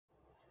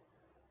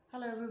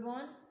Hello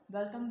everyone,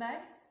 welcome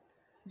back.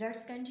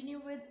 Let's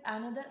continue with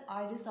another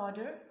eye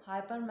disorder,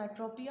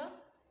 hypermetropia,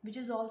 which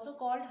is also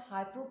called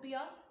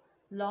hyperopia,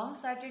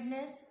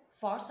 long-sightedness,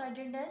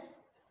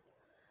 farsightedness.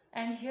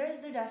 And here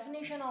is the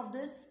definition of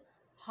this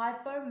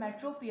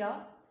hypermetropia.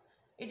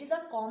 It is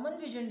a common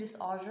vision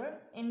disorder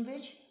in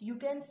which you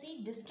can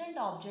see distant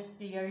objects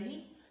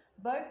clearly,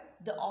 but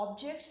the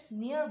objects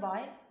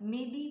nearby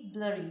may be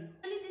blurry.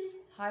 Actually, this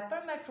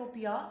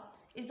hypermetropia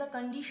is a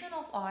condition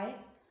of eye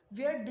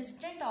where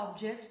distant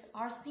objects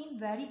are seen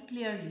very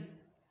clearly,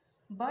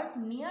 but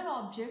near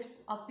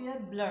objects appear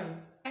blurred.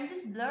 And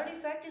this blurred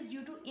effect is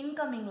due to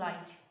incoming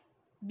light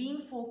being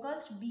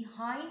focused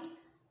behind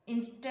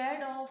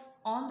instead of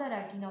on the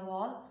retina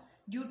wall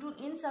due to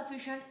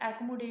insufficient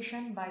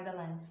accommodation by the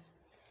lens.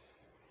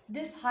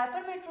 This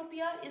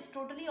hypermetropia is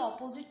totally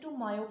opposite to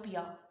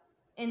myopia.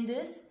 In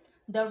this,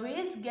 the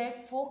rays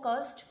get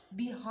focused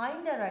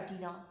behind the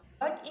retina.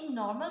 But in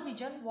normal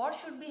vision, what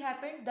should be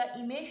happened? The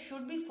image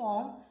should be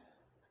formed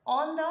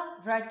on the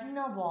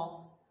retina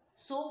wall.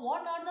 So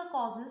what are the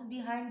causes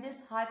behind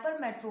this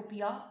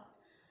hypermetropia?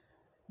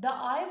 The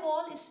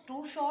eyeball is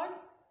too short,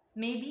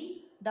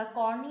 maybe the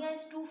cornea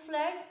is too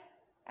flat,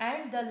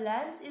 and the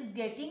lens is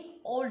getting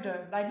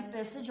older by the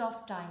passage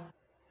of time.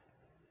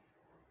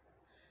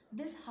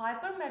 This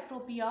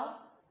hypermetropia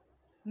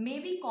may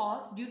be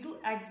caused due to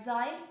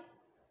axial,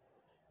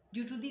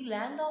 due to the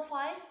length of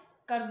eye,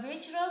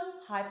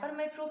 curvatural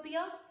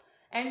hypermetropia,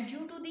 and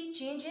due to the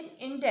change in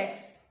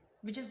index,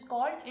 which is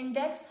called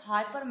index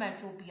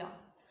hypermetropia.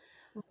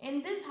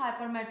 In this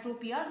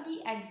hypermetropia,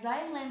 the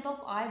axial length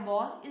of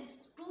eyeball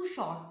is too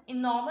short.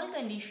 In normal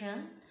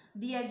condition,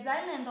 the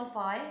axial length of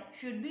eye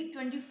should be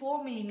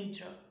 24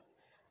 mm.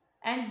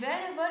 And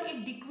whenever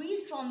it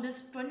decreased from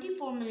this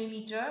 24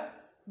 mm,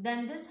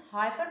 then this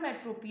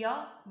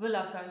hypermetropia will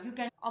occur. You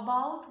can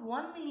about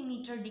 1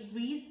 mm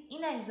decrease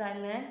in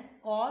axial length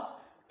cause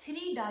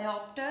 3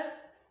 diopter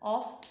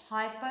of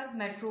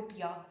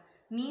hypermetropia.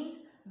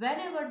 Means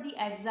whenever the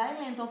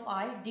axial length of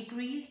eye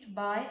decreased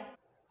by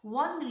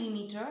 1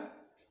 mm,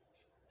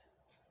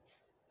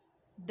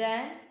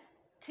 then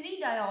 3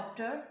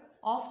 diopter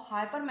of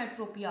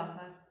hypermetropia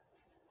occur.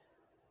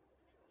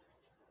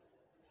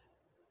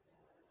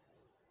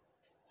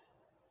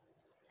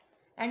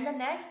 And the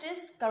next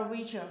is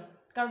curvature,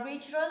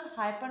 curvatural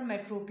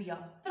hypermetropia.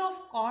 The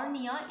of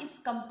cornea is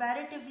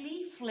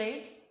comparatively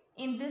flat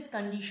in this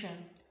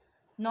condition.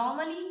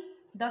 Normally,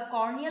 the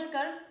corneal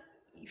curve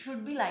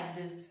should be like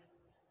this.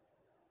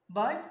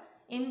 But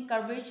in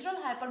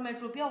curvatural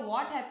hypermetropia,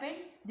 what happened?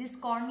 This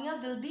cornea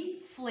will be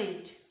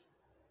flat.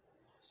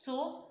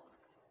 So,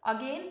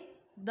 again,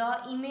 the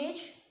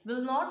image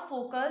will not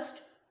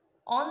focus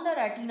on the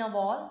retina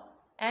wall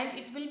and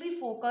it will be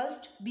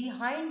focused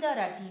behind the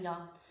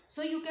retina.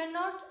 So, you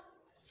cannot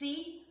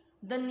see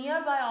the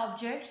nearby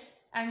objects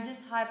and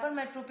this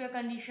hypermetropia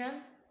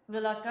condition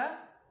will occur.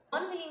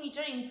 1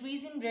 mm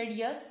increase in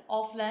radius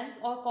of lens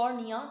or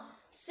cornea,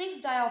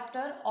 6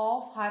 diopter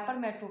of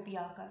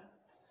hypermetropia occur.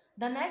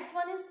 The next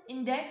one is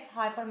index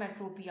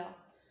hypermetropia.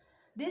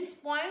 This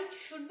point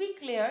should be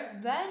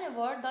cleared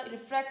whenever the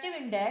refractive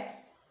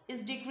index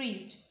is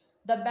decreased.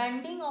 The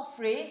bending of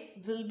ray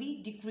will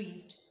be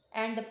decreased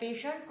and the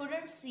patient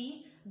couldn't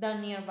see the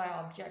nearby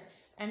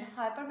objects and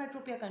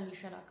hypermetropia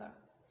condition occur.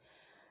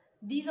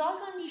 These all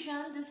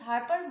conditions, this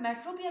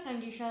hypermetropia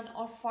condition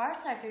or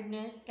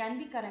farsightedness can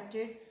be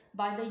corrected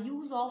by the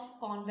use of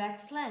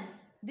convex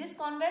lens. This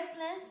convex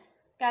lens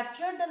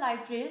captures the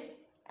light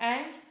rays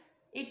and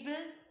it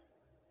will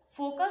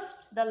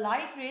focus the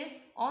light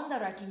rays on the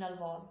retinal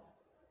wall.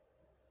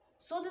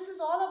 So this is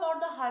all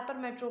about the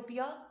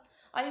hypermetropia.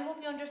 I hope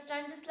you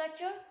understand this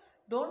lecture.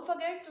 Don't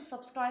forget to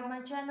subscribe my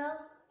channel,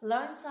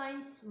 learn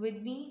science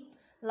with me.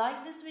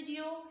 Like this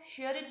video,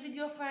 share it with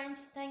your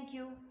friends. Thank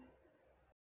you.